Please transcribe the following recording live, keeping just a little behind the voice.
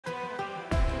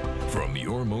From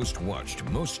your most watched,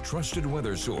 most trusted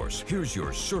weather source, here's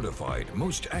your certified,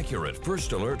 most accurate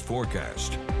First Alert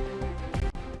forecast.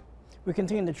 We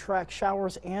continue to track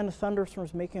showers and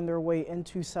thunderstorms making their way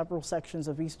into several sections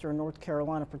of eastern North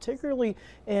Carolina, particularly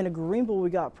in Greenville. We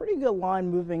got a pretty good line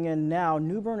moving in now.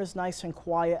 New Bern is nice and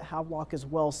quiet. Havelock as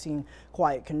well, seeing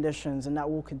quiet conditions, and that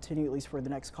will continue at least for the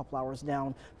next couple hours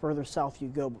down further south you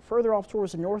go. But further off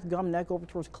towards the north, Gum Neck over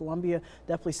towards Columbia,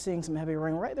 definitely seeing some heavy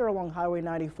rain right there along Highway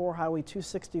 94, Highway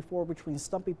 264 between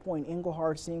Stumpy Point and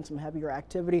Englehart, seeing some heavier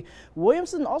activity.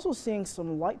 Williamson also seeing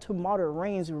some light to moderate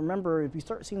rains. Remember, if you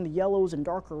start seeing the yellows and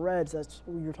darker reds, that's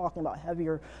when you're talking about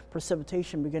heavier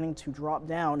precipitation beginning to drop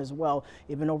down as well.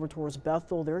 Even over towards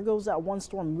Bethel, there goes that one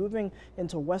storm moving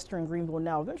into western Greenville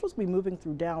now. Eventually it's going to be moving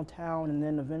through downtown and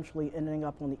then eventually ending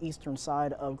up on the eastern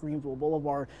side of Greenville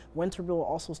Boulevard. Winterville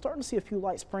also starting to see a few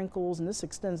light sprinkles, and this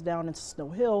extends down into Snow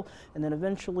Hill, and then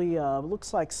eventually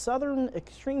looks like southern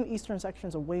extreme eastern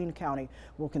sections of Wayne County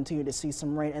will continue to see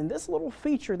some rain. And this little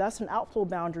feature, that's an outflow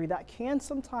boundary that can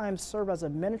sometimes serve as a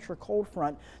miniature cold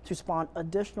front to spawn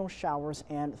additional showers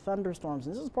and thunderstorms.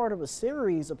 And this is part of a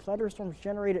series of thunderstorms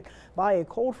generated by a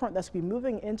cold front that's going to be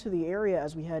moving into the area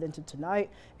as we head into tonight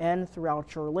and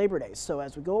throughout your Labor Day. So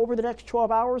as we go over the next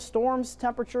 12 hours, storms,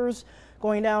 temperatures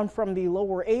going down from the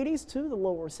lower 80s to the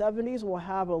lower 70s. We'll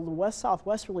have a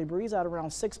west-southwesterly breeze at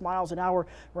around 6 miles an hour.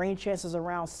 Rain chances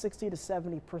around 60 to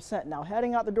 70%. Now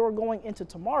heading out the door going into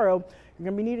tomorrow, you're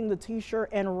going to be needing the t-shirt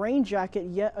and rain jacket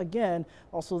yet again.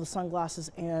 Also the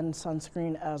sunglasses and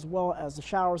sunscreen, as well as the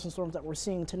showers and storms that we're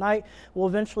seeing tonight will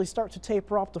eventually start to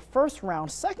taper off the first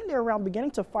round. Secondary round beginning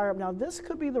to fire up. Now this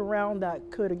could be the round that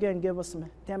could again give us some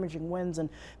damaging winds and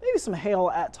maybe some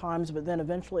hail at times, but then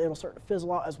eventually it'll start to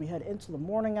fizzle out as we head into the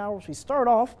morning hours. We start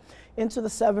off into the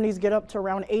 70s, get up to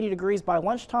around 80 degrees by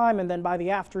lunchtime, and then by the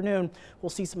afternoon we'll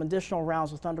see some additional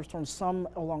rounds of thunderstorms, some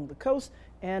along the coast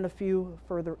and a few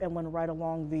further inland right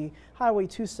along the Highway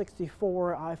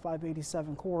 264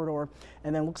 I-587 corridor.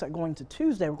 And then looks like going to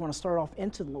Tuesday, we're going to start off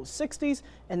into the low 60s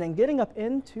and then getting up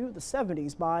into the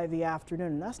 70s by the afternoon.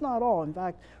 And that's not all. In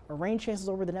fact, our rain chances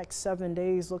over the next 7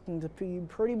 days looking to be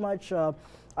pretty much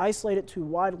isolated to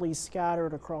widely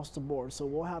scattered across the board. So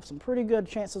we'll have some pretty good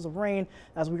chances of rain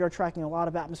as we are tracking a lot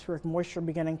of atmospheric moisture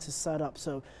beginning to set up.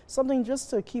 So something just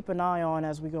to keep an eye on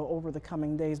as we go over the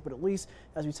coming days. But at least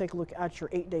as we take a look at your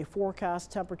 8-day forecast,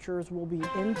 temperatures will be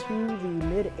into the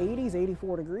mid 80s,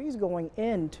 84 degrees going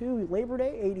into Labor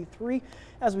Day, 83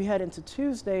 as we head into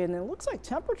Tuesday. And then it looks like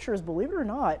temperatures, believe it or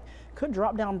not, could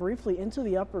drop down briefly into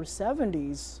the upper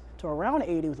 70s to around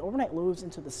 80 with overnight lows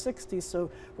into the 60s. So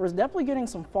we're definitely getting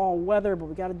some fall weather, but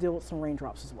we got to deal with some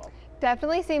raindrops as well.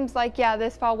 Definitely seems like, yeah,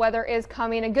 this fall weather is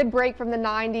coming. A good break from the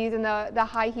 90s and the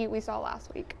high heat we saw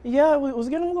last week. Yeah, it was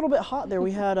getting a little bit hot there.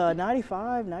 We had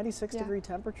 95, 96 degree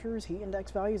temperatures, heat index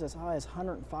values as high as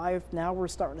 105. Now we're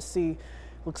starting to see,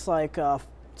 looks like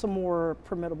some more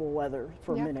permittable weather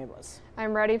for many of us.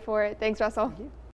 I'm ready for it. Thanks, Russell. Thank you.